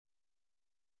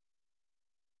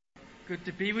Good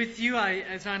to be with you.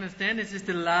 As I understand, this is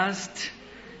the last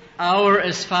hour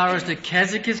as far as the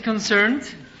Keswick is concerned.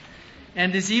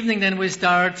 And this evening then we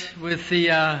start with the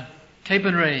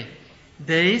Capernwray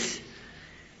days.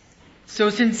 So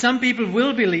since some people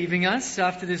will be leaving us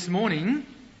after this morning,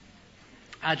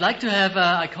 I'd like to have,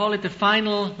 I call it the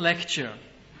final lecture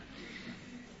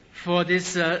for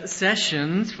this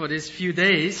session, for these few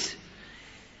days.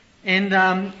 And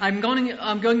I'm going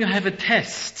to have a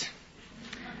test.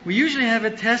 We usually have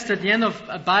a test at the end of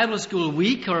a Bible school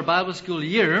week or a Bible school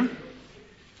year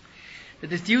that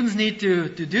the students need to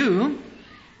do,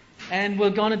 and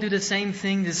we're going to do the same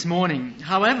thing this morning.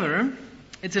 However,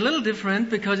 it's a little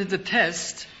different because it's a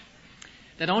test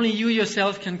that only you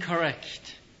yourself can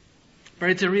correct. But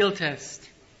it's a real test.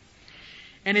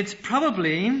 And it's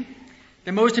probably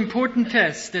the most important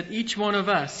test that each one of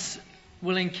us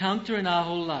will encounter in our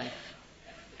whole life.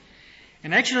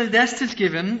 And actually the test is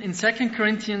given in 2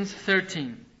 Corinthians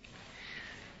 13.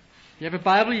 If you have a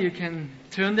Bible, you can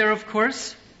turn there, of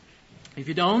course. If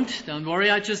you don't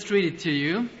worry, I just read it to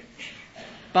you.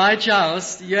 By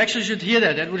Charles, you actually should hear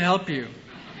that. That would help you.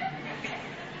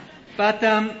 But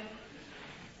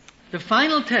the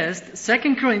final test,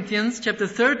 2 Corinthians chapter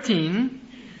 13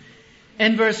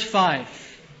 and verse 5.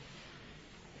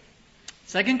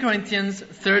 2 Corinthians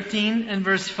 13 and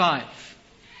verse 5.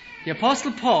 The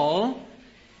Apostle Paul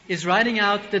is writing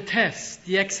out the test,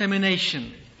 the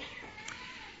examination.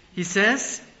 He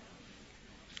says,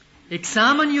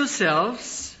 "Examine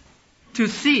yourselves to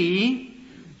see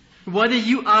whether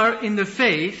you are in the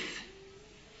faith.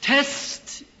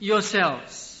 Test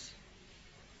yourselves."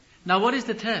 Now, what is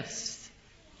the test?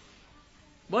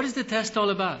 What is the test all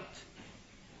about?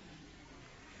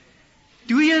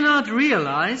 Do you not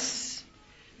realize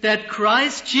that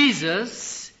Christ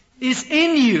Jesus is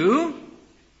in you,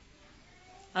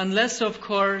 unless, of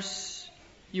course,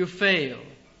 you fail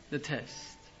the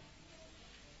test?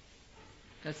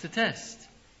 That's the test.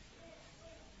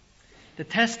 The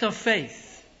test of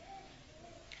faith.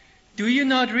 Do you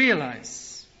not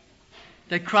realize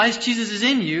that Christ Jesus is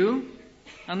in you,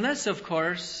 unless, of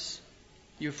course,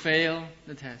 you fail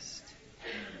the test?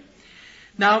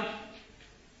 Now,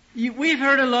 we've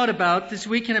heard a lot about this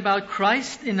weekend about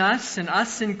Christ in us and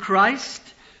us in Christ,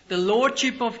 the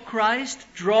Lordship of Christ,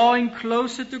 drawing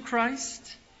closer to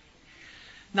Christ.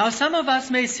 Now, some of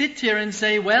us may sit here and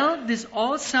say, well, this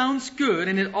all sounds good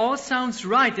and it all sounds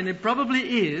right, and it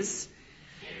probably is,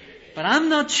 but I'm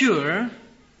not sure,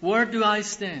 where do I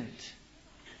stand?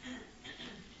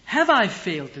 Have I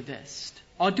failed the test?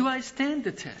 Or do I stand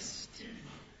the test?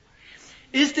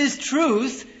 Is this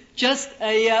truth just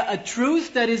a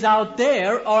truth that is out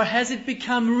there, or has it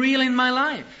become real in my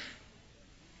life?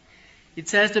 It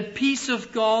says, the peace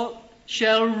of God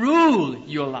shall rule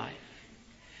your life.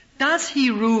 Does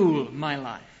He rule my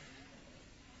life?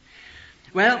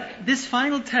 Well, this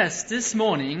final test this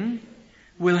morning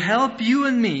will help you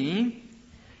and me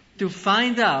to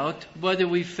find out whether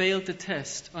we failed the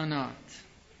test or not.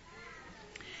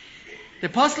 The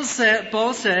Apostle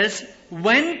Paul says,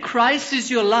 when Christ is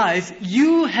your life,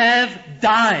 you have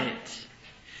died.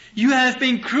 You have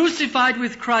been crucified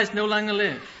with Christ, no longer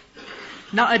live.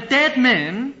 Now, a dead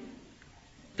man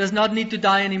does not need to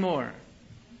die anymore.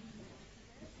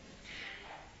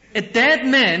 A dead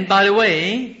man, by the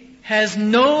way, has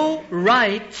no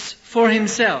rights for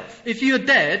himself. If you're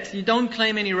dead, you don't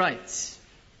claim any rights.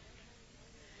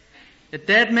 A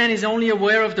dead man is only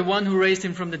aware of the one who raised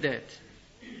him from the dead.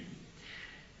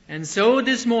 And so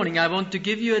this morning I want to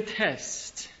give you a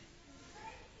test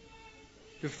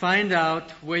to find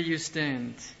out where you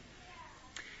stand.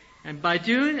 And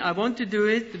I want to do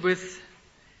it with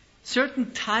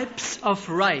certain types of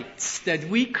rights that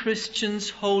we Christians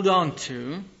hold on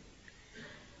to.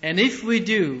 And if we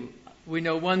do, we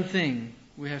know one thing: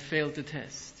 we have failed the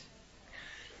test.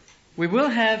 We will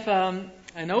have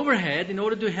an overhead in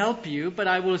order to help you, but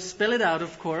I will spell it out,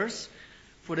 of course,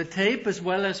 for the tape as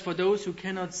well as for those who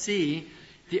cannot see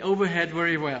the overhead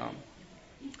very well.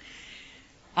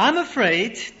 I'm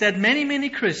afraid that many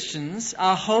Christians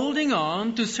are holding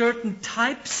on to certain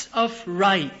types of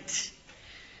right.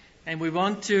 And I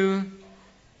want to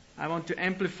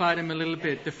amplify them a little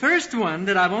bit. The first one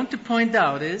that I want to point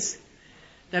out is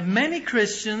that many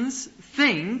Christians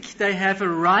think they have a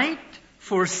right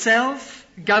for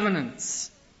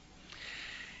self-governance.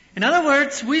 In other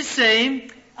words, we say,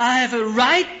 I have a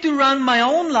right to run my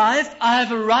own life. I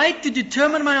have a right to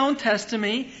determine my own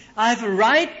destiny. I have a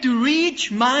right to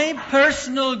reach my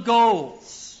personal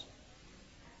goals.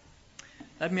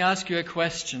 Let me ask you a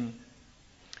question.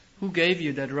 Who gave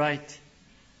you that right?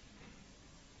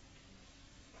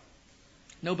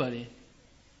 Nobody.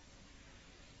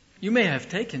 You may have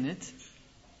taken it.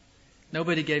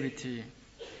 Nobody gave it to you.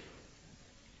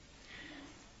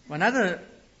 Another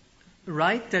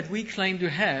right that we claim to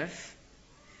have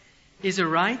is a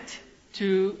right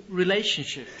to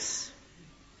relationships.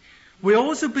 We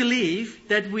also believe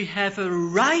that we have a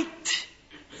right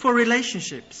for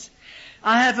relationships.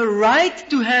 I have a right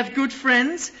to have good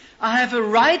friends. I have a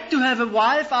right to have a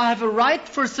wife. I have a right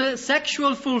for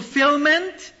sexual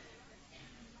fulfillment.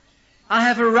 I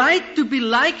have a right to be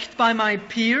liked by my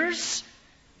peers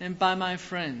and by my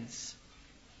friends.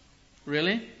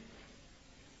 Really?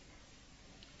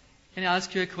 Can I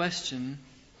ask you a question?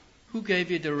 Who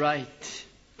gave you the right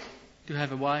to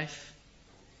have a wife,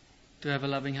 to have a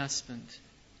loving husband?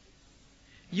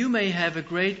 You may have a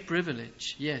great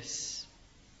privilege, yes.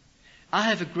 I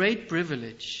have a great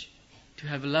privilege to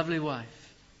have a lovely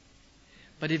wife.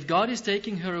 But if God is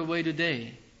taking her away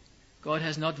today, God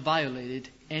has not violated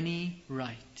any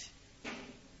right.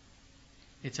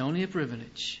 It's only a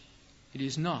privilege. It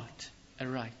is not a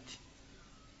right.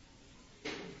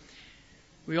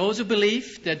 We also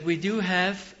believe that we do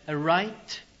have a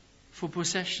right for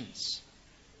possessions.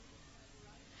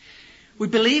 We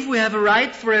believe we have a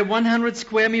right for a 100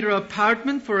 square meter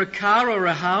apartment, for a car or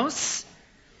a house.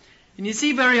 And you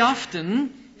see very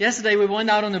often, yesterday we went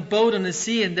out on a boat on the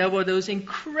sea and there were those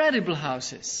incredible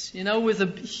houses, with the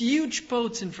huge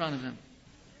boats in front of them.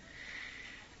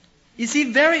 You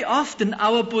see, very often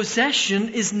our possession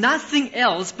is nothing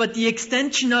else but the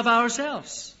extension of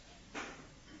ourselves.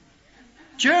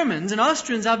 Germans and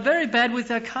Austrians are very bad with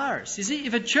their cars. You see,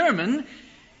 if a German,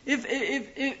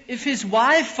 if his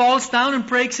wife falls down and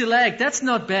breaks a leg, that's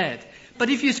not bad. But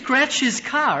if you scratch his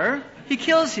car, he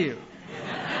kills you.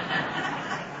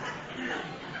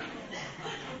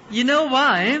 You know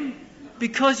why?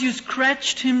 Because you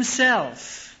scratched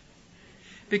himself.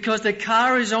 Because the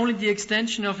car is only the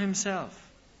extension of himself.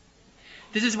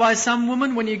 This is why some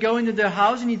women, when you go into their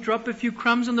house and you drop a few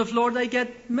crumbs on the floor, they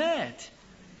get mad.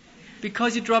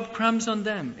 Because you drop crumbs on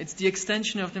them. It's the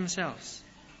extension of themselves.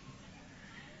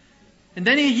 And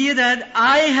then you hear that,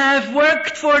 I have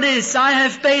worked for this. I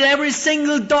have paid every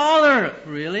single dollar.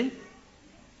 Really?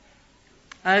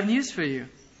 I have news for you.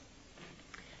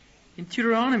 In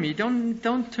Deuteronomy,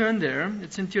 don't turn there.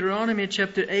 It's in Deuteronomy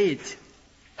chapter 8.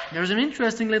 There's an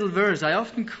interesting little verse. I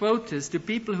often quote this to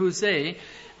people who say,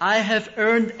 I have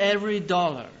earned every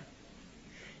dollar.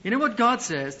 You know what God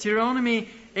says? Deuteronomy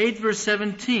 8 verse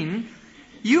 17.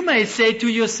 You may say to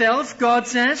yourself, God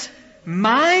says,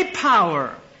 my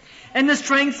power and the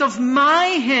strength of my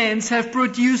hands have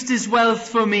produced this wealth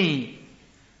for me.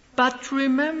 But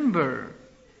remember,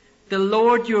 the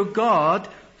Lord your God,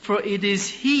 for it is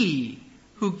He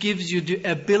who gives you the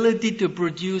ability to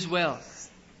produce wealth.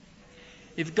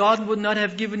 If God would not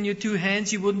have given you two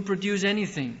hands, you wouldn't produce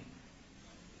anything.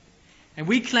 And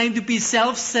we claim to be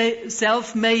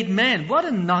self-made men. What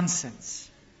a nonsense.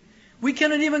 We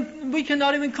cannot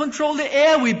even control the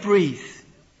air we breathe.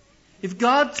 If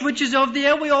God switches off the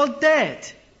air, we're all dead.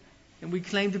 And we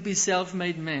claim to be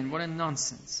self-made men. What a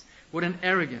nonsense. What an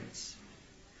arrogance.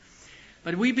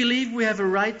 But we believe we have a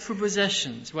right for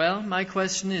possessions. Well, my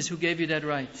question is, who gave you that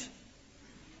right?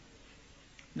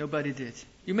 Nobody did.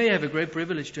 You may have a great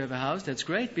privilege to have a house. That's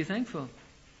great. Be thankful.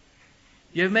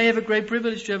 You may have a great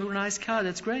privilege to have a nice car.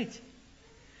 That's great.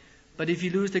 But if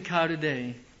you lose the car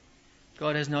today,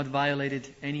 God has not violated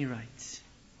any rights.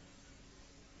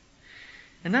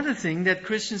 Another thing that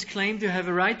Christians claim to have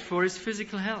a right for is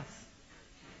physical health.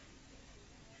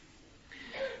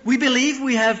 We believe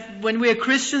when we are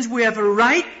Christians, we have a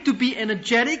right to be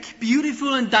energetic,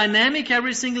 beautiful, and dynamic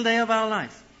every single day of our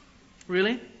life.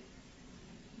 Really?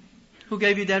 Who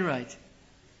gave you that right?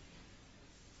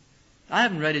 I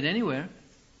haven't read it anywhere.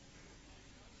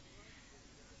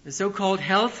 The so-called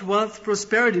health, wealth,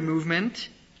 prosperity movement.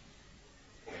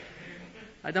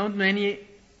 I don't know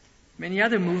many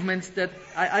other movements that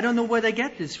I don't know where they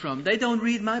get this from. They don't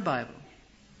read my Bible.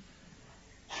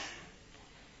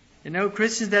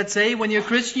 Christians that say when you're a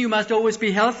Christian you must always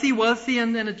be healthy, wealthy,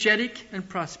 and energetic and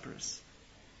prosperous.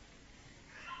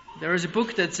 There is a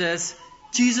book that says,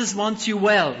 Jesus wants you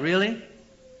well. Really?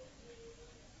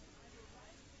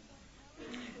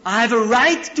 I have a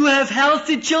right to have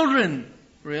healthy children.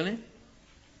 Really?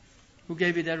 Who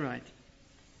gave you that right?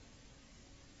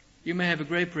 You may have a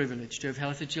great privilege to have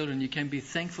healthy children. You can be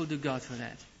thankful to God for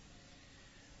that.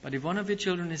 But if one of your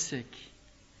children is sick,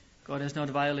 God has not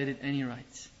violated any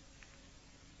rights.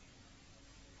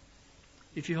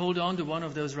 If you hold on to one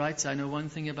of those rights, I know one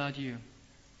thing about you.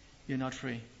 You're not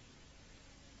free.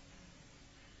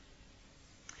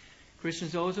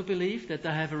 Christians also believe that they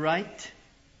have a right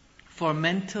for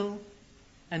mental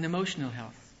and emotional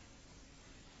health.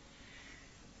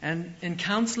 And in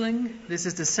counseling, this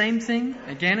is the same thing,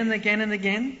 again and again and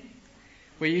again,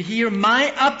 where you hear,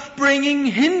 my upbringing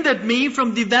hindered me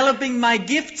from developing my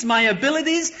gifts, my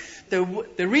abilities.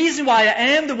 The reason why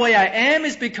I am the way I am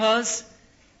is because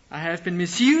I have been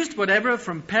misused, whatever,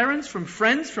 from parents, from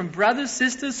friends, from brothers,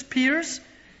 sisters, peers,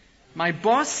 my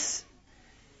boss.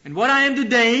 And what I am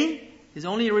today is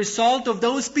only a result of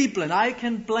those people, and I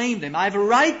can blame them. I have a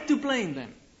right to blame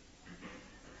them.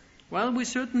 Well, we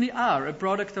certainly are a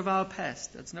product of our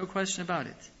past. That's no question about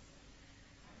it.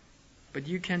 But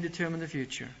you can determine the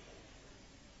future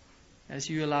as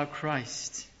you allow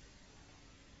Christ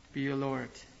to be your Lord.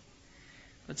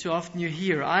 But so often you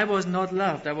hear, I was not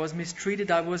loved, I was mistreated,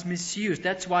 I was misused.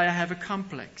 That's why I have a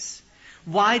complex.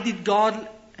 Why did God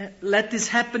let this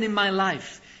happen in my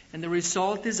life? And the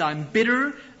result is I'm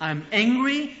bitter, I'm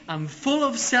angry, I'm full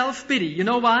of self-pity. You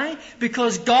know why?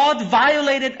 Because God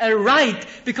violated a right,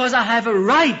 because I have a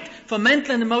right for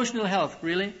mental and emotional health.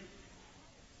 Really?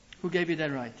 Who gave you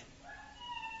that right?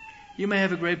 You may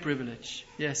have a great privilege.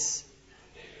 Yes.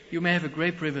 You may have a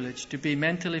great privilege to be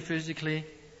mentally, physically,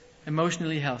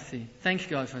 emotionally healthy. Thank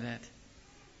God for that.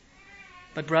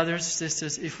 But brothers,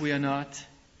 sisters, if we are not,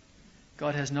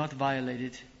 God has not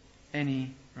violated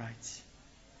any rights.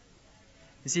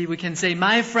 You see, we can say,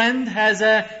 my friend has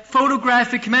a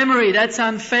photographic memory. That's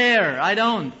unfair. I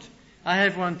don't. I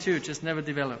have one too, just never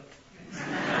developed.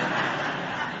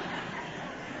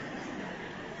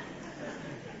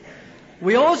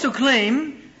 We also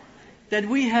claim that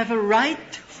we have a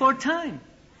right for time.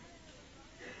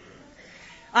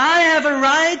 I have a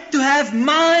right to have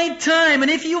my time,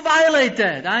 and if you violate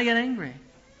that, I get angry.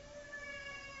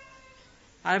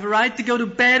 I have a right to go to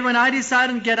bed when I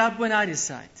decide and get up when I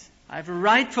decide. I have a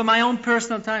right for my own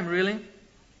personal time. Really?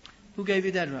 Who gave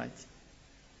you that right?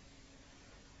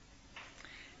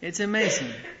 It's amazing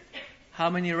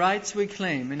how many rights we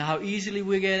claim and how easily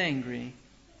we get angry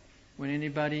when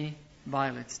anybody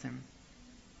violates them.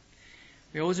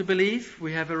 We also believe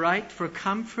we have a right for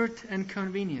comfort and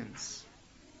convenience.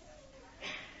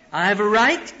 I have a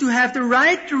right to have the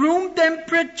right room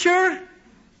temperature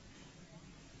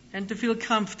and to feel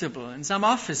comfortable in some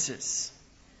offices.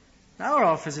 Our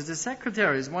offices, the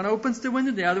secretaries, one opens the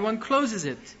window, the other one closes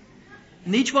it.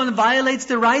 And each one violates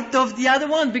the right of the other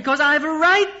one because I have a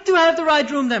right to have the right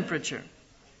room temperature.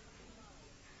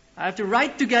 I have the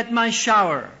right to get my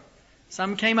shower.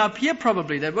 Some came up here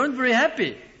probably, they weren't very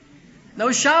happy.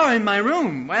 No shower in my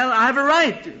room. Well, I have a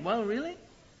right. Well, really?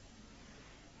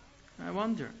 I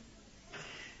wonder.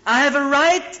 I have a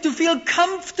right to feel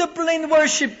comfortable in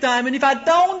worship time, and if I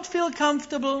don't feel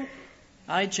comfortable,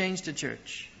 I change the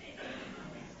church.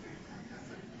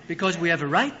 Because we have a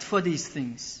right for these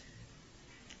things.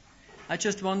 I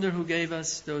just wonder who gave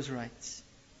us those rights.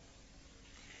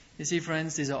 You see,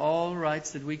 friends, these are all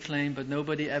rights that we claim, but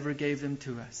nobody ever gave them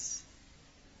to us.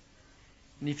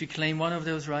 And if you claim one of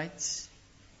those rights,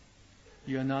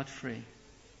 you are not free.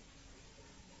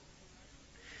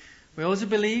 We also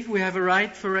believe we have a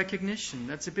right for recognition.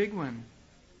 That's a big one.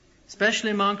 Especially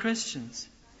among Christians.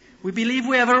 We believe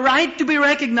we have a right to be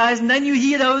recognized, and then you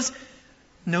hear those,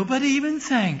 nobody even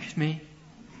thanked me.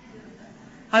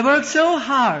 I worked so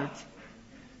hard.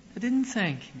 They didn't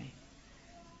thank me.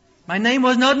 My name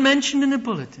was not mentioned in the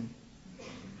bulletin.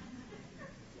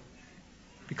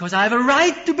 Because I have a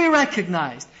right to be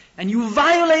recognized. And you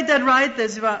violate that right,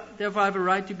 therefore I have a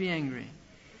right to be angry.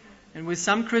 And with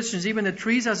some Christians, even the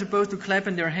trees are supposed to clap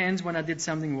in their hands when I did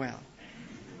something well.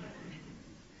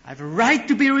 I have a right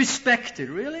to be respected.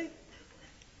 Really?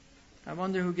 I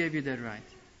wonder who gave you that right.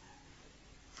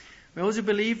 We also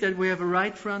believe that we have a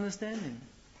right for understanding.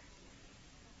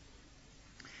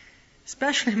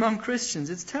 Especially among Christians.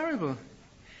 It's terrible.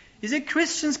 You see,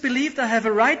 Christians believe they have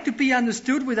a right to be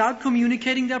understood without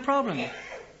communicating their problem.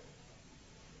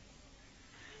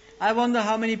 I wonder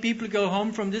how many people go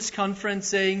home from this conference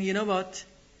saying, you know what?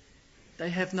 They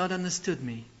have not understood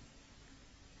me.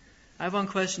 I have one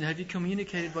question. Have you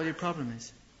communicated what your problem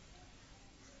is?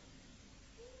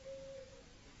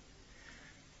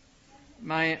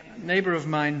 My neighbor of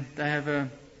mine, they have a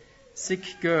sick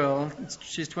girl.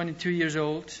 She's 22 years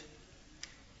old.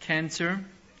 Cancer.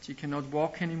 She cannot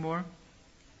walk anymore.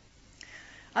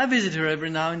 I visit her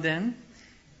every now and then.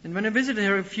 And when I visited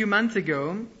her a few months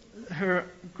ago, her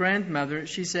grandmother,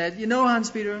 she said, you know,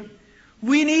 Hans-Peter,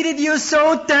 we needed you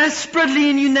so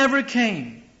desperately and you never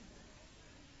came.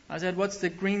 I said, what's the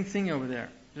green thing over there?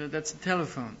 She said, that's a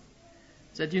telephone.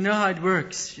 I said, you know how it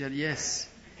works? She said, yes.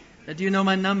 I said, do you know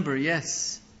my number?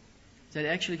 Yes. She said,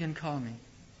 actually can call me.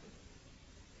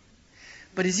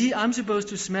 But you see, I'm supposed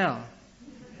to smell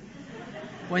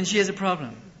when she has a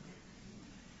problem.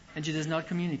 and she does not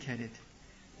communicate it.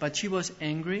 But she was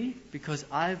angry because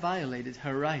I violated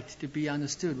her right to be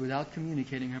understood without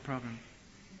communicating her problem.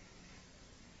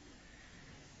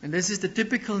 And this is the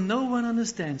typical, no one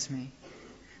understands me.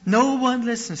 No one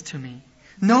listens to me.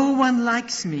 No one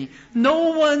likes me.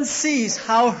 No one sees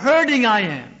how hurting I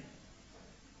am.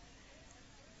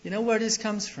 You know where this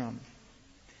comes from?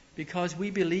 Because we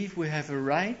believe we have a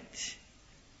right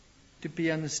to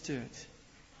be understood.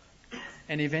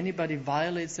 And if anybody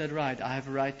violates that right, I have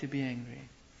a right to be angry.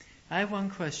 I have one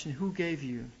question. Who gave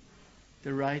you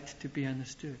the right to be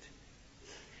understood?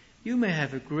 You may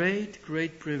have a great,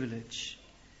 great privilege,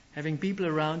 having people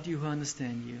around you who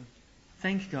understand you.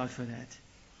 Thank God for that.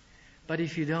 But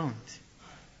if you don't,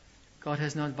 God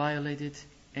has not violated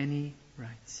any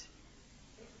rights.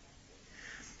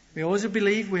 We also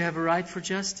believe we have a right for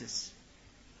justice.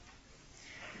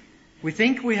 We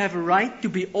think we have a right to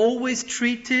be always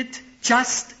treated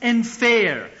just and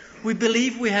fair. We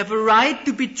believe we have a right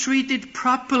to be treated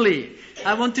properly.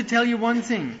 I want to tell you one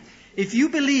thing. If you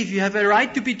believe you have a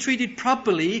right to be treated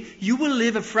properly, you will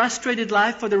live a frustrated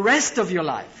life for the rest of your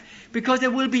life. Because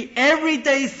there will be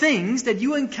everyday things that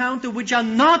you encounter which are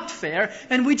not fair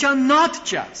and which are not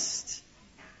just.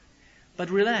 But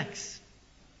relax.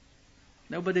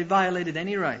 Nobody violated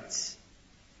any rights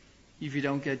if you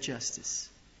don't get justice.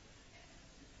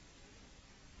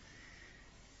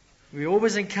 We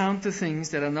always encounter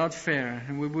things that are not fair,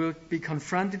 and we will be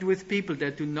confronted with people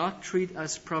that do not treat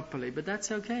us properly, but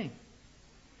that's okay.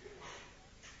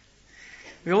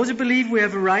 We also believe we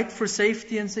have a right for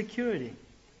safety and security,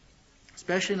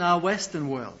 especially in our Western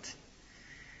world.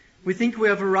 We think we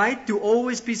have a right to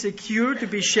always be secure, to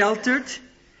be sheltered.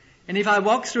 And if I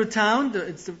walk through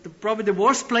town, probably the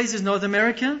worst place is North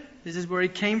America. This is where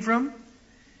it came from.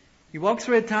 You walk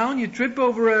through a town, you trip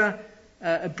over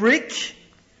a brick.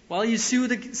 Well, you sue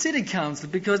the city council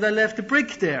because they left the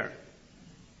brick there.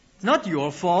 It's not your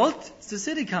fault. It's the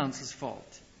city council's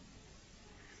fault.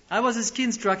 I was a ski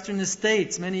instructor in the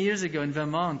States many years ago in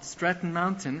Vermont, Stratton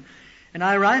Mountain. And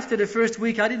I arrived there the first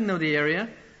week. I didn't know the area.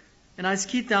 And I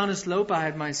skied down a slope. I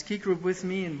had my ski group with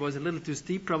me. And it was a little too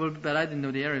steep probably, but I didn't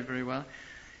know the area very well.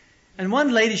 And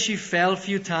one lady, she fell a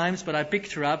few times, but I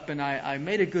picked her up and I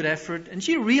made a good effort. And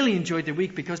she really enjoyed the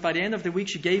week because by the end of the week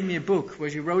she gave me a book where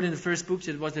she wrote in the first book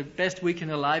that it was the best week in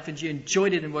her life and she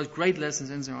enjoyed it and it was great lessons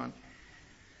and so on.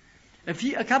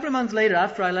 A couple of months later,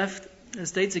 after I left the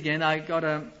States again, I got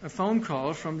a phone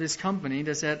call from this company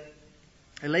that said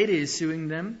a lady is suing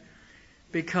them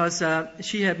because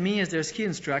she had me as their ski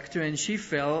instructor and she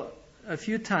fell a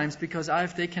few times because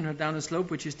I've taken her down a slope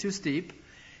which is too steep.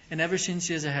 And ever since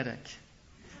she has a headache.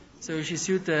 So she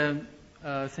sued the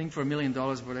thing for $1 million,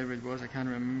 whatever it was, I can't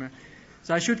remember.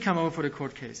 So I should come over for the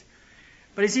court case.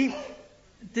 But you see,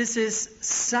 this is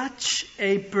such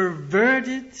a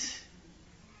perverted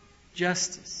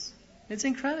justice. It's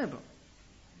incredible.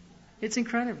 It's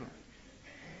incredible.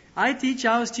 I teach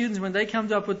our students when they come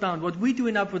to Upward Bound, what we do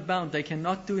in Upward Bound, they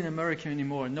cannot do in America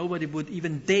anymore. Nobody would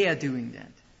even dare doing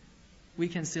that. We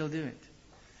can still do it.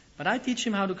 But I teach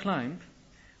them how to climb.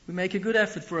 We make a good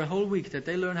effort for a whole week that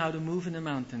they learn how to move in the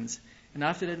mountains. And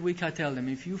after that week I tell them,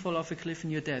 if you fall off a cliff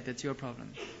and you're dead, that's your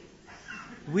problem.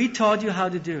 We taught you how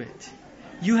to do it.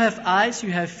 You have eyes,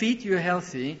 you have feet, you're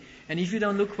healthy. And if you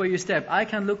don't look where you step, I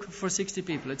can look for 60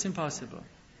 people. It's impossible.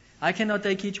 I cannot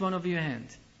take each one of your hand.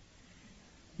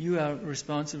 You are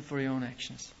responsible for your own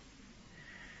actions.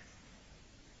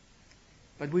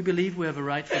 But we believe we have a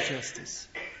right for justice.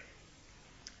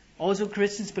 Also,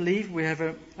 Christians believe we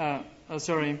have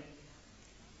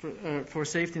for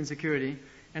safety and security.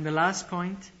 And the last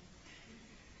point,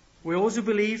 we also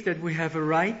believe that we have a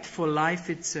right for life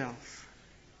itself.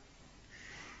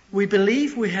 We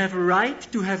believe we have a right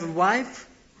to have a wife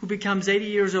who becomes 80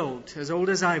 years old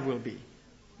as I will be.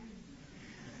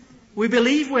 We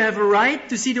believe we have a right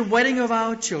to see the wedding of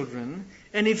our children.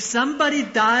 And if somebody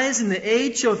dies in the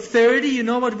age of 30, you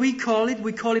know what we call it?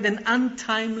 We call it an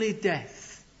untimely death.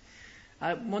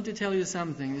 I want to tell you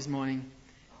something this morning.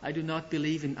 I do not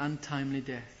believe in untimely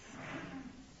death.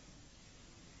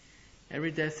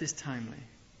 Every death is timely.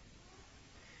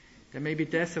 There may be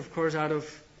death, of course, out of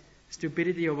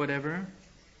stupidity or whatever,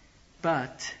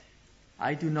 but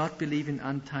I do not believe in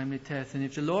untimely death. And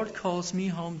if the Lord calls me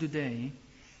home today,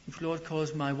 if the Lord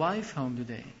calls my wife home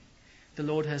today, the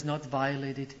Lord has not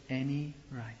violated any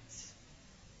rights.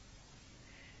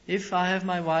 If I have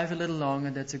my wife a little longer,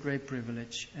 that's a great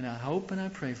privilege, and I hope and I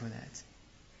pray for that.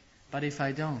 But if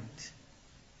I don't,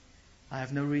 I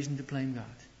have no reason to blame God.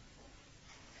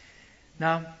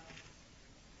 Now,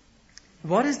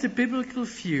 what is the biblical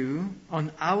view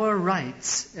on our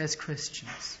rights as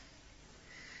Christians?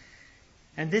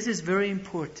 And this is very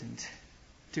important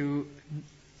to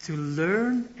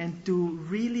learn and to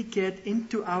really get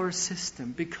into our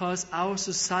system, because our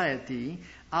society,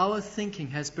 our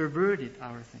thinking has perverted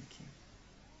our thinking.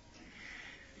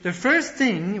 The first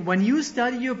thing when you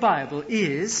study your Bible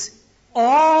is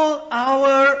all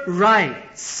our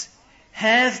rights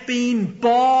have been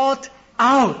bought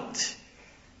out.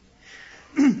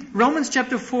 Romans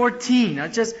chapter 14.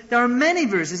 There are many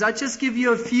verses. I just give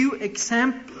you a few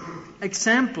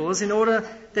examples in order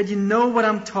that you know what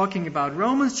I'm talking about.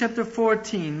 Romans chapter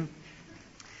 14,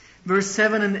 verse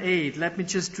 7 and 8. Let me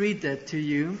just read that to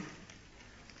you.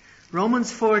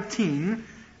 Romans 14,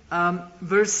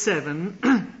 verse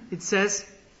 7, it says,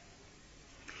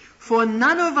 "For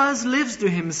none of us lives to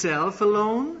himself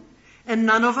alone, and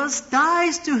none of us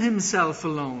dies to himself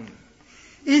alone.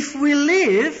 If we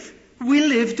live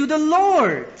to the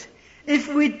Lord. If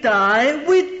we die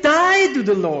to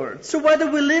the Lord." So whether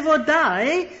we live or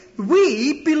die,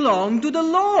 we belong to the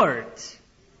Lord.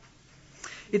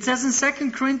 It says in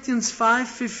 2 Corinthians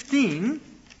 5:15,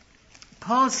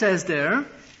 Paul says there,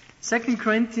 2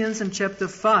 Corinthians in chapter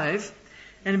 5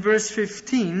 and verse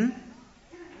 15,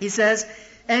 he says,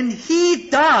 "And he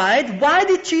died." Why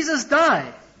did Jesus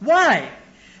die? Why?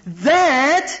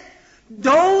 "That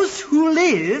those who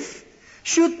live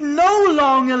should no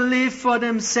longer live for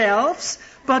themselves,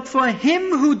 but for him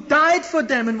who died for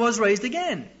them and was raised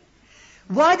again."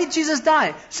 Why did Jesus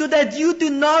die? So that you do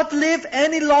not live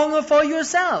any longer for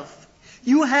yourself.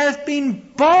 You have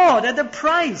been bought at a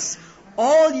price.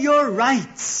 All your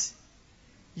rights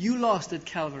you lost at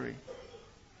Calvary.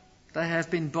 They have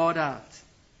been bought out.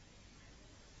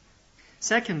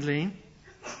 Secondly,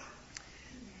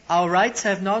 our rights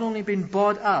have not only been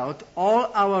bought out, all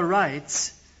our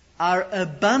rights are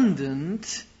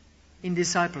abundant in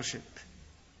discipleship.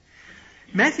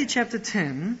 Matthew chapter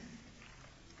 10,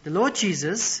 the Lord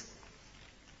Jesus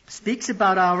speaks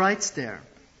about our rights there.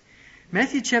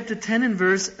 Matthew chapter 10 and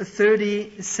verse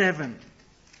 37.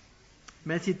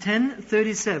 Matthew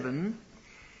 10:37.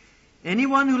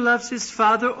 "Anyone who loves his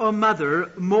father or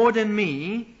mother more than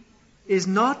me is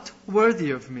not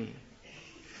worthy of me.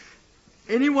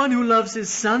 Anyone who loves his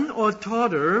son or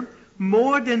daughter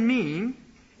more than me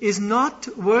is not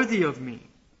worthy of me.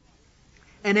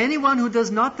 And anyone who does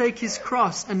not take his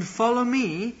cross and follow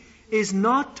me is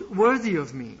not worthy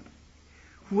of me.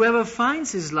 Whoever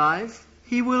finds his life,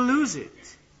 he will lose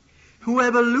it.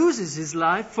 Whoever loses his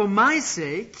life for my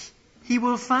sake, he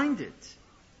will find it."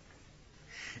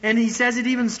 And he says it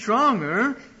even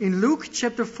stronger in Luke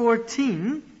chapter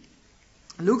 14.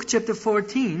 Luke chapter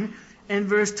 14 and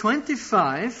verse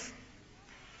 25.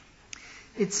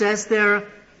 It says there,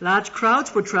 "Large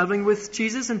crowds were traveling with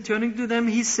Jesus, and turning to them,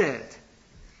 he said."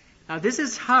 Now this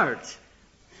is hard,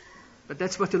 but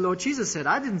that's what the Lord Jesus said.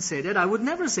 I didn't say that. I would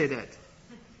never say that.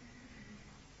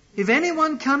 "If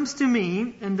anyone comes to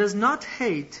me and does not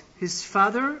hate his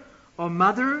father or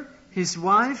mother, his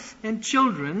wife and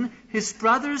children, his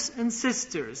brothers and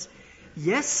sisters,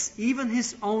 yes, even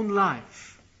his own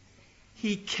life,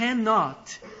 he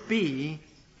cannot be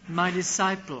my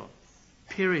disciple."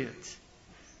 Period.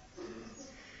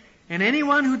 "And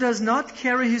anyone who does not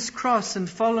carry his cross and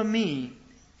follow me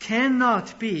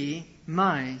cannot be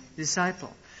my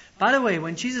disciple." By the way,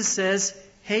 when Jesus says,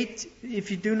 "Hate, if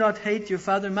you do not hate your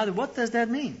father and mother," what does that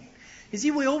mean? You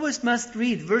see, we always must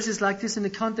read verses like this in the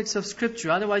context of Scripture,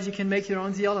 otherwise you can make your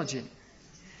own theology.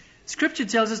 Scripture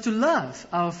tells us to love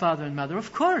our father and mother,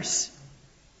 of course.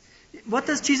 What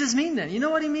does Jesus mean then? You know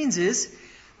what he means is,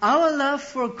 our love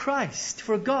for Christ,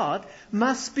 for God,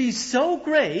 must be so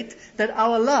great that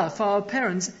our love for our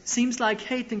parents seems like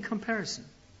hate in comparison.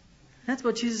 That's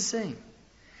what Jesus is saying.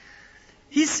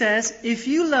 He says, if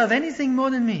you love anything more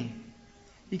than me,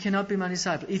 you cannot be my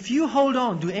disciple. If you hold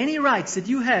on to any rights that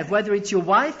you have, whether it's your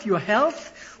wife, your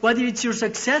health, whether it's your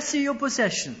success or your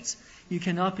possessions, you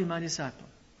cannot be my disciple.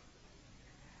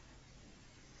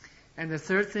 And the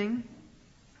third thing,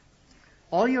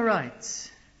 all your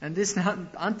rights, and this now,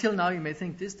 until now you may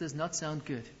think this does not sound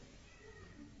good.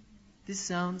 This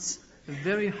sounds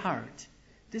very hard.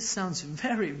 This sounds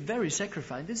very, very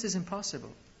sacrificed. This is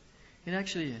impossible. It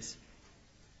actually is.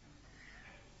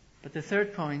 But the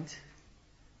third point,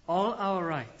 all our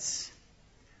rights,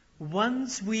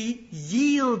 once we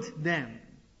yield them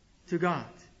to God,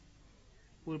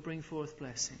 will bring forth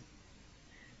blessing.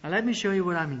 Now let me show you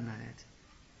what I mean by that.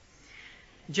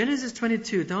 Genesis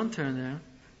 22, don't turn there.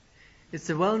 It's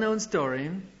a well-known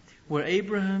story where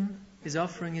Abraham is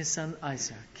offering his son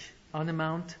Isaac on the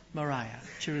Mount Moriah,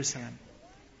 Jerusalem.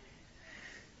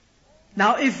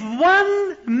 Now, if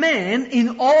one man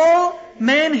in all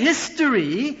man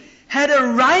history had a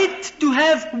right to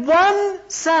have one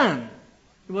son,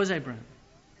 it was Abraham.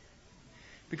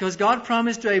 Because God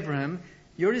promised to Abraham,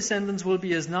 your descendants will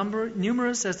be as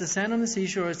numerous as the sand on the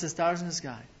seashore, as the stars in the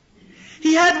sky.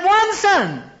 He had one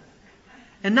son.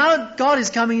 And now God is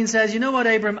coming and says, you know what,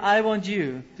 Abraham, I want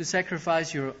you to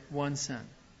sacrifice your one son.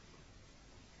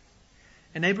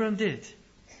 And Abraham did.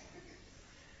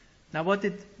 Now what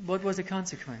was the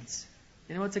consequence?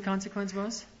 You know what the consequence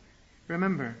was?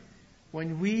 Remember,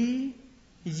 when we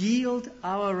yield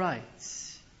our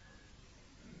rights,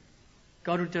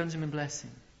 God returns him in blessing.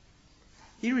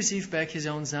 He received back his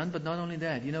own son, but not only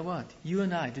that. You know what? You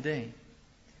and I today,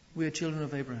 we are children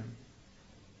of Abraham.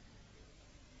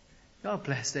 God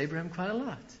blessed Abraham quite a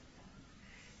lot.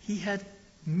 He had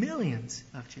millions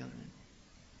of children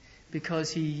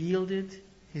because he yielded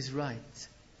his right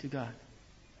to God.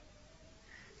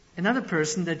 Another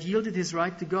person that yielded his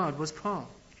right to God was Paul.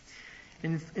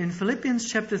 In Philippians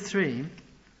chapter 3,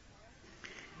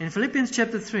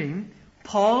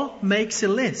 Paul makes a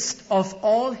list of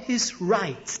all his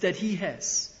rights that he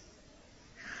has.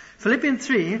 Philippians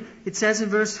 3, it says in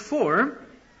verse 4,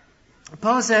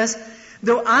 Paul says,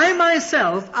 though I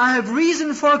myself, I have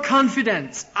reason for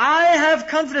confidence. I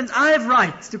have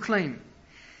rights to claim.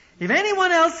 If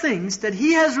anyone else thinks that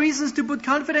he has reasons to put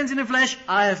confidence in the flesh,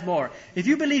 I have more. If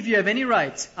you believe you have any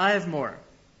rights, I have more.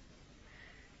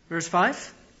 Verse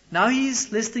 5, now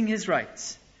he's listing his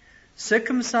rights.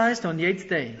 Circumcised on the 8th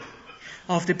day,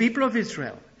 of the people of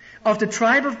Israel, of the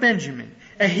tribe of Benjamin,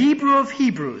 a Hebrew of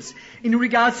Hebrews, in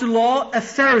regards to law, a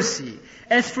Pharisee,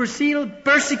 as for zeal,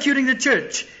 persecuting the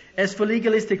church, as for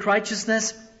legalistic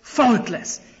righteousness,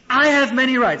 faultless. I have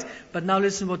many rights. But now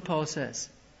listen what Paul says.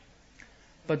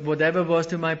 But whatever was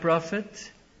to my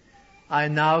profit, I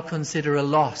now consider a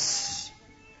loss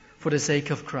for the sake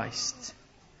of Christ.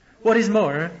 What is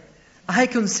more, I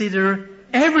consider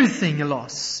everything a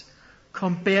loss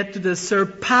compared to the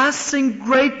surpassing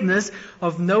greatness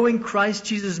of knowing Christ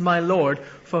Jesus my Lord,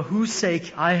 for whose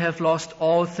sake I have lost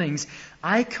all things.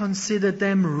 I consider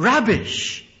them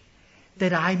rubbish,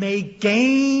 that I may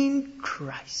gain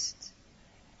Christ.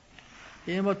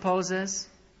 You know what Paul says?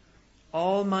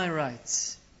 All my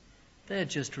rights, they're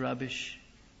just rubbish.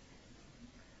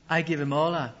 I give them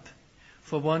all up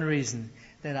for one reason,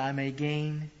 that I may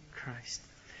gain Christ.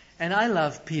 And I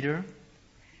love Peter.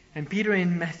 And Peter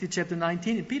in Matthew chapter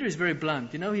 19, Peter is very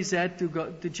blunt. You know, he said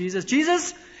to Jesus,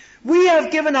 Jesus, we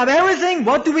have given up everything.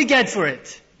 What do we get for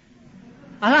it?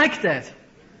 I like that.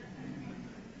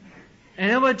 And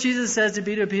you know what Jesus says to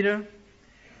Peter? Peter,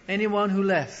 anyone who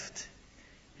left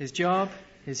his job,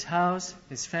 his house,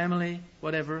 his family,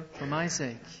 whatever, for my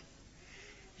sake,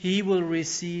 he will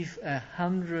receive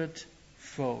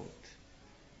 100-fold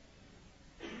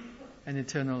an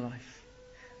eternal life.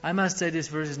 I must say this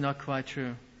verse is not quite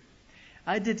true.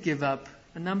 I did give up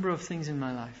a number of things in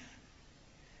my life,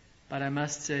 but I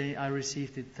must say I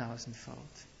received it 1,000-fold.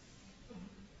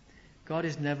 God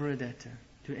is never a debtor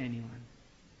to anyone.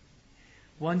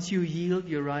 Once you yield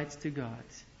your rights to God,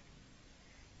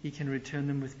 He can return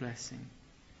them with blessing.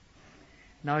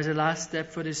 Now as a last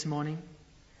step for this morning,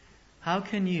 how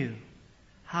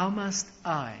must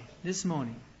I, this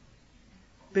morning,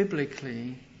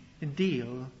 biblically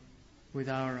deal with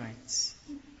our rights?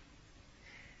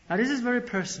 Now this is very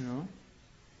personal,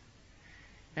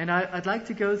 and I'd like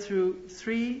to go through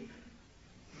 3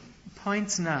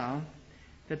 points now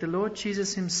that the Lord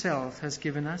Jesus Himself has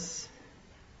given us.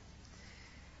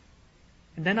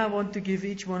 And then I want to give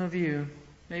each one of you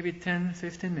maybe 10,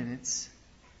 15 minutes,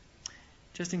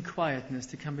 just in quietness,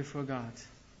 to come before God.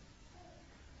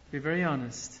 Be very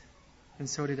honest and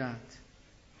sort it out.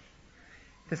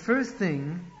 The first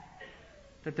thing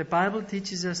that the Bible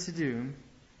teaches us to do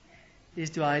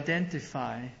is to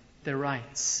identify the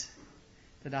rights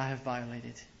that I have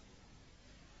violated.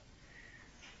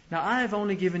 Now, I have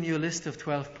only given you a list of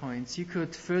 12 points. You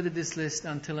could further this list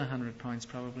until 100 points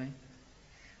probably.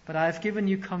 But I have given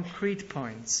you concrete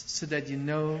points so that you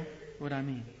know what I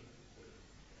mean.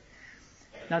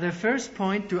 Now, the first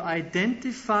point, to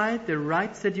identify the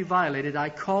rights that you violated, I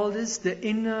call this the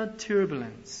inner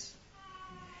turbulence.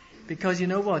 Because you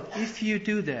know what? If you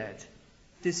do that,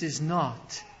 this is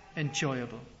not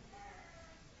enjoyable.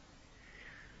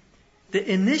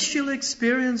 The initial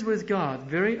experience with God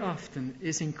very often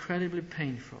is incredibly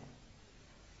painful.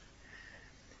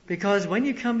 Because when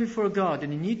you come before God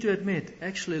and you need to admit,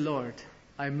 actually, Lord,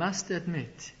 I must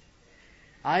admit,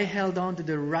 I held on to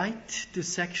the right to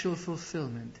sexual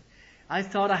fulfillment. I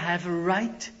thought I have a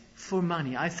right for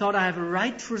money. I thought I have a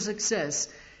right for success.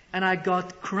 And I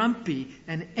got grumpy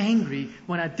and angry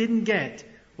when I didn't get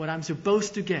what I'm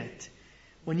supposed to get.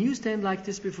 When you stand like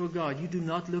this before God, you do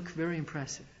not look very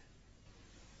impressive.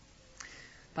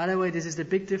 By the way, this is the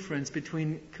big difference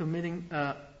between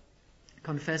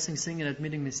confessing sin and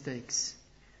admitting mistakes.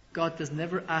 God does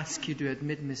never ask you to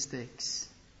admit mistakes.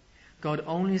 God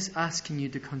only is asking you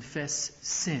to confess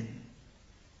sin.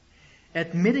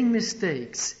 Admitting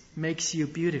mistakes makes you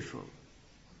beautiful.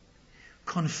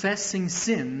 Confessing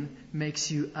sin makes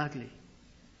you ugly.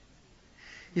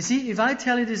 You see, if I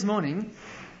tell you this morning,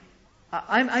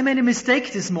 I made a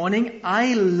mistake this morning,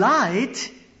 I lied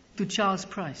to Charles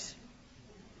Price.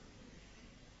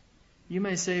 You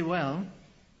may say, well,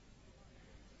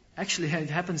 actually it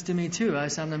happens to me too. I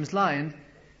sometimes lie. And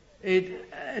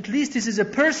at least this is a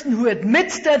person who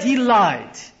admits that he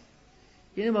lied.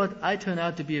 You know what? I turn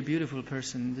out to be a beautiful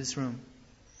person in this room.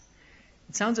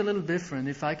 It sounds a little different.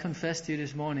 If I confess to you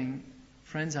this morning,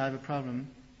 friends, I have a problem.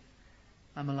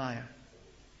 I'm a liar.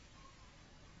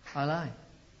 I lie.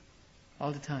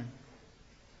 All the time.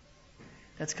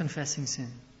 That's confessing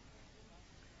sin.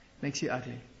 Makes you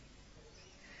ugly.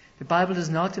 The Bible does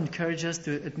not encourage us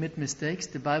to admit mistakes.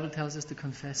 The Bible tells us to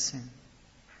confess sin.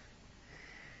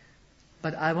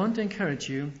 But I want to encourage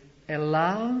you,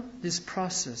 allow this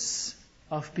process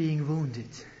of being wounded.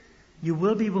 You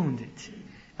will be wounded.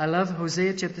 I love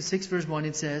Hosea chapter 6 verse 1.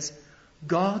 It says,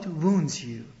 God wounds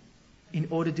you in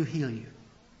order to heal you.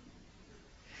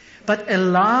 But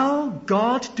allow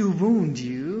God to wound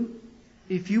you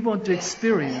if you want to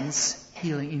experience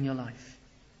healing in your life.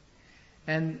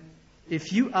 And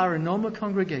if you are a normal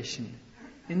congregation,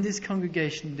 in this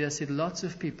congregation there sit lots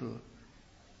of people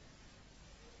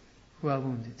who are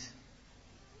wounded.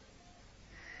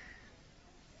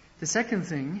 The second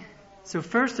thing, so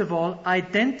first of all,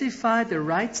 identify the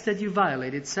rights that you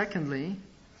violated. Secondly,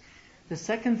 the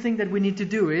second thing that we need to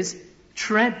do is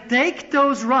take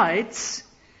those rights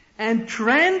and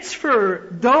transfer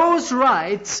those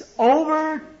rights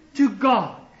over to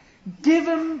God. Give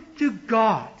them to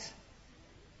God.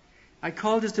 I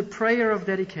call this the prayer of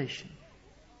dedication.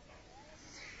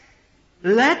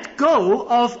 Let go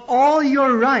of all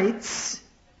your rights,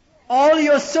 all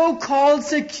your so-called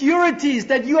securities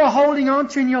that you are holding on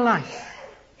to in your life.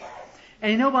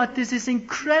 And you know what? This is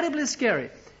incredibly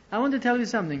scary. I want to tell you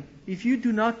something. If you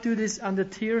do not do this under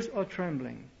tears or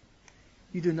trembling,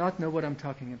 you do not know what I'm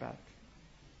talking about.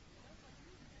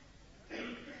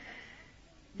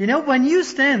 You know, when you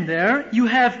stand there, you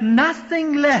have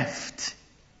nothing left.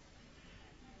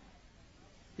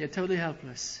 You're totally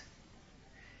helpless.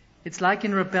 It's like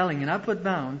in rebelling. In Upward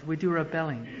Bound, we do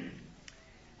rebelling.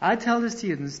 I tell the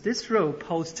students, this rope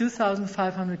holds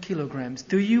 2,500 kilograms.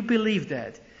 Do you believe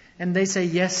that? And they say,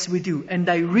 yes, we do. And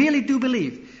they really do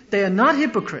believe. They are not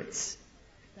hypocrites.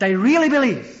 They really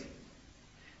believe.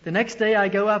 The next day I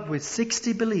go up with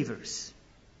 60 believers.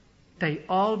 They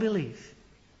all believe.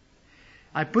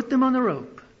 I put them on the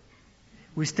rope.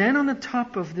 We stand on the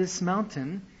top of this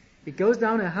mountain. It goes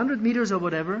down 100 meters or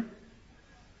whatever.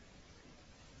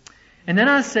 And then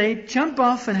I say, jump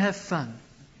off and have fun.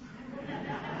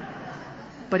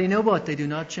 But you know what? They do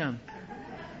not jump.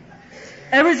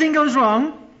 Everything goes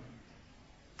wrong.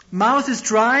 Mouth is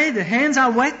dry. The hands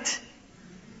are wet.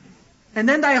 And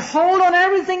then they hold on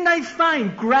everything they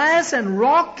find. Grass and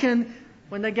rock. And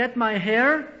when they get my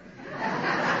hair,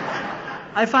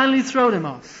 I finally throw them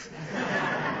off.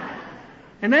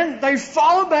 And then they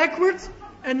fall backwards.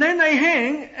 And then they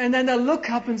hang. And then they look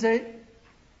up and say,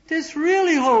 this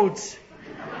really holds.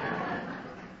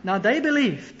 Now they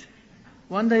believed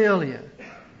one day earlier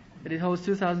that it holds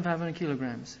 2,500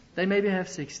 kilograms. They maybe have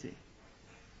 60.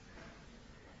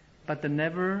 But they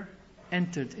never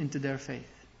entered into their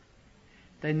faith.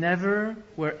 They never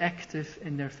were active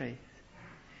in their faith.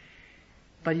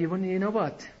 But you know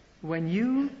what? When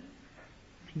you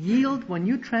yield, when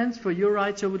you transfer your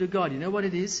rights over to God, you know what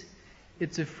it is?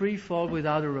 It's a free fall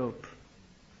without a rope.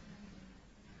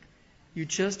 You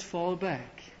just fall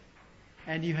back.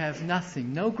 And you have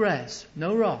nothing. No grass,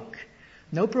 no rock,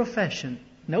 no profession,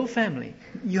 no family.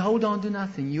 You hold on to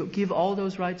nothing. You give all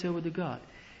those rights over to God.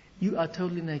 You are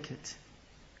totally naked.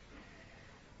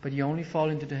 But you only fall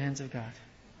into the hands of God.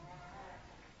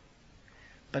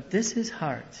 But this is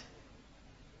hard.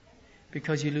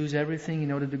 Because you lose everything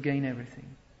in order to gain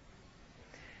everything.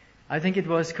 I think it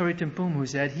was Corrie ten Boom who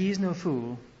said, he is no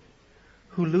fool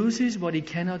who loses what he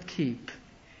cannot keep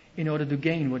in order to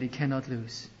gain what he cannot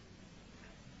lose.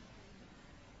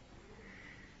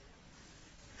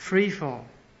 Free fall.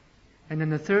 And then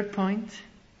the third point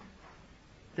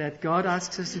that God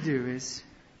asks us to do is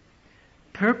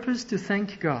purpose to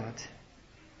thank God,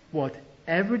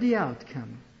 whatever the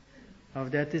outcome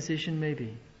of that decision may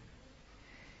be.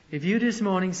 If you this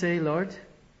morning say, Lord,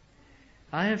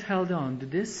 I have held on to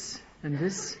this and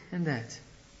this and that.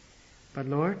 But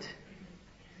Lord,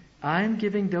 I'm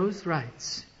giving those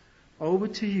rights over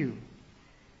to you.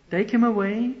 Take them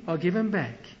away or give them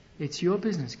back. It's your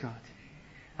business, God.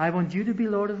 I want you to be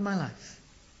Lord of my life.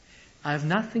 I have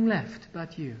nothing left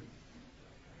but you.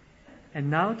 And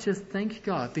now just thank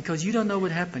God, because you don't know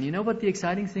what happened. You know what the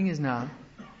exciting thing is now?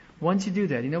 Once you do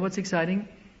that, you know what's exciting?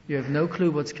 You have no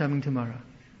clue what's coming tomorrow.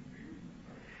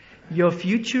 Your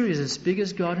future is as big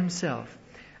as God Himself.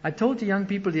 I told the young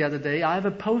people the other day, I have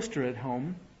a poster at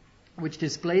home which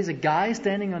displays a guy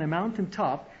standing on a mountain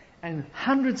top and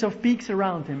hundreds of peaks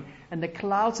around him and the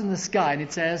clouds in the sky, and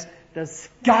it says, the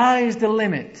sky is the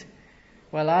limit.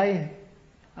 Well, I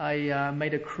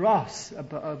made a cross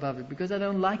above it because I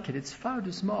don't like it. It's far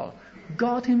too small.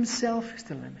 God Himself is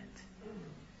the limit.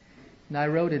 And I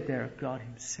wrote it there, God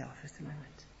Himself is the limit.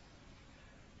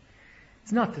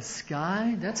 It's not the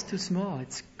sky, that's too small.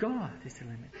 It's God is the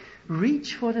limit.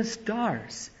 Reach for the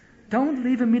stars. Don't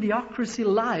live a mediocrity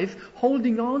life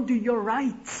holding on to your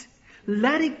rights.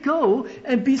 Let it go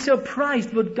and be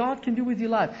surprised what God can do with your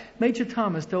life. Major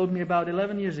Thomas told me about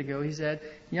 11 years ago, he said,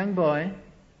 young boy,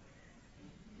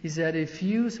 he said, if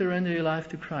you surrender your life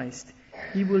to Christ,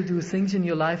 He will do things in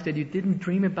your life that you didn't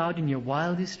dream about in your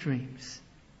wildest dreams.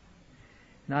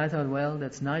 And I thought, well,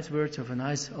 that's nice words of a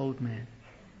nice old man.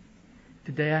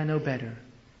 Today I know better.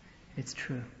 It's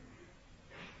true.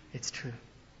 It's true.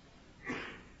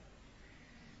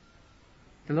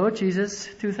 The Lord Jesus,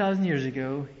 2,000 years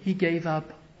ago, He gave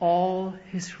up all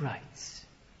His rights.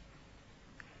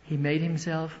 He made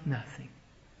Himself nothing,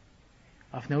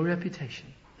 of no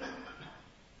reputation.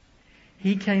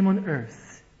 He came on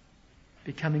earth,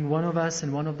 becoming one of us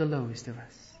and one of the lowest of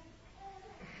us.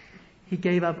 He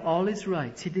gave up all His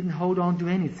rights. He didn't hold on to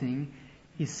anything.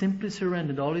 He simply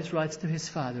surrendered all His rights to His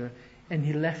Father, and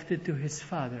He left it to His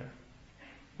Father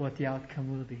what the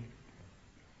outcome will be.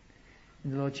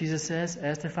 And the Lord Jesus says,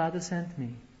 as the Father sent me,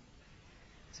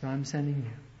 so I'm sending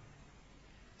you.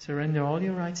 Surrender all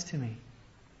your rights to me,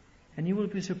 and you will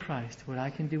be surprised what I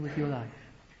can do with your life.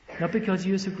 Not because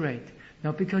you are so great,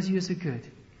 not because you are so good,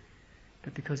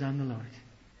 but because I'm the Lord.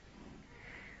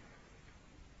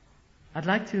 I'd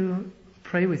like to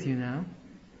pray with you now,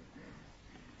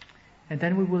 and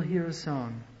then we will hear a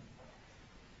song,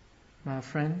 my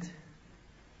friend.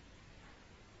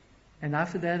 And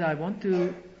after that, I want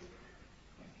to,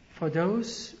 for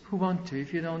those who want to,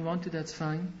 if you don't want to, that's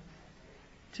fine.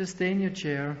 Just stay in your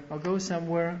chair or go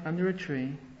somewhere under a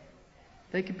tree.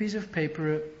 Take a piece of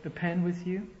paper, a pen with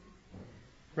you.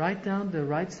 Write down the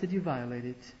rights that you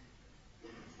violated.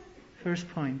 First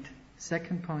point.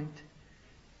 Second point.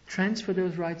 Transfer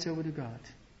those rights over to God.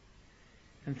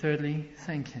 And thirdly,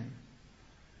 thank Him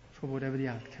for whatever the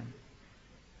outcome.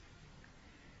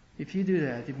 If you do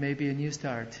that, it may be a new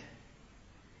start.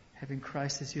 Having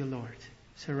Christ as your Lord.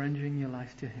 Surrendering your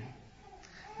life to Him.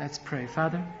 Let's pray.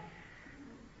 Father,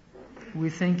 we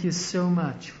thank you so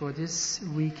much for this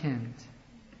weekend.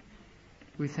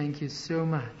 We thank you so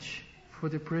much for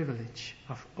the privilege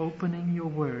of opening your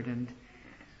Word and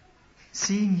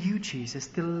seeing you, Jesus,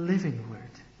 the living Word.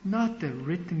 Not the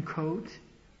written code,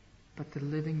 but the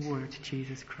living Word,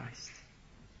 Jesus Christ.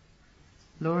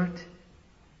 Lord,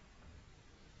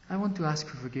 I want to ask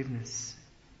for forgiveness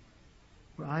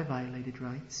where I violated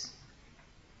rights,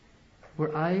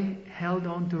 where I held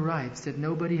on to rights that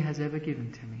nobody has ever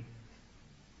given to me.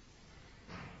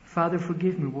 Father,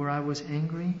 forgive me where I was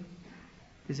angry,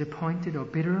 disappointed or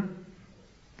bitter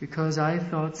because I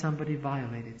thought somebody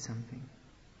violated something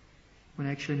when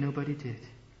actually nobody did.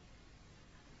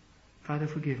 Father,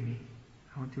 forgive me.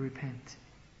 I want to repent.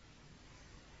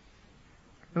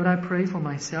 Lord, I pray for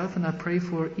myself and I pray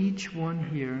for each one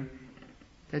here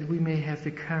that we may have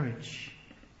the courage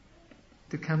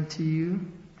to come to you,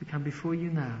 to come before you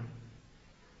now.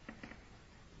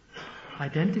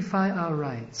 Identify our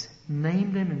rights,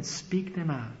 name them and speak them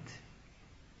out,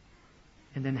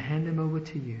 and then hand them over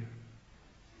to you.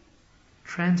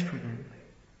 Transfer them,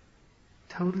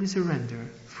 totally surrender,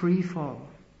 free fall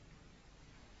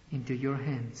into your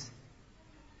hands.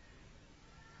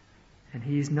 And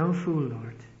He is no fool,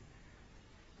 Lord,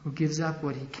 who gives up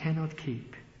what he cannot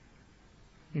keep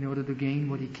in order to gain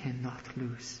what he cannot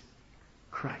lose,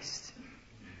 Christ.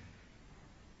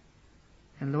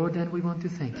 And Lord, then we want to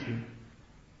thank you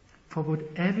for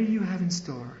whatever you have in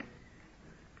store.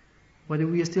 Whether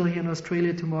we are still here in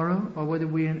Australia tomorrow or whether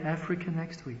we are in Africa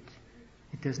next week,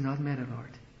 it does not matter,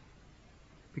 Lord,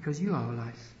 because you are our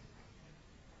life.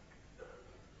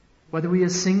 Whether we are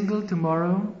single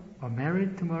tomorrow or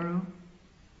married tomorrow,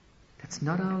 that's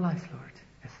not our life, Lord.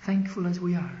 As thankful as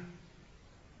we are,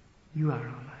 you are our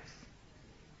life.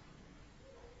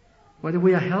 Whether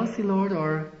we are healthy, Lord,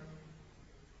 or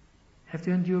have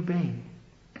to endure pain.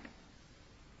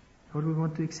 Lord, we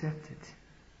want to accept it.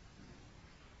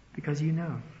 Because you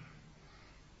know.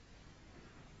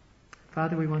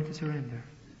 Father, we want to surrender.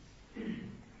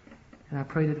 And I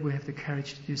pray that we have the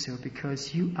courage to do so,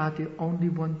 because you are the only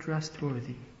one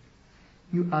trustworthy.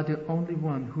 You are the only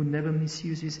one who never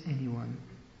misuses anyone.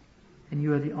 And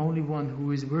you are the only one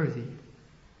who is worthy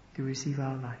to receive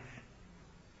our life.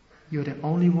 You are the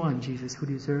only one, Jesus, who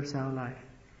deserves our life,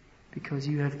 because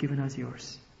you have given us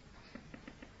yours.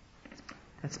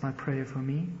 That's my prayer for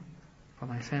me, for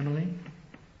my family.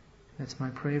 That's my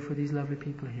prayer for these lovely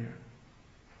people here.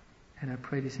 And I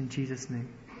pray this in Jesus' name.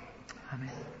 Amen.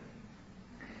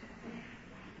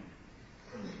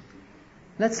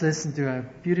 Let's listen to a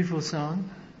beautiful song,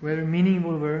 very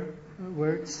meaningful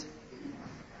words,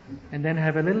 and then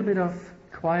have a little bit of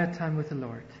quiet time with the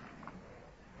Lord.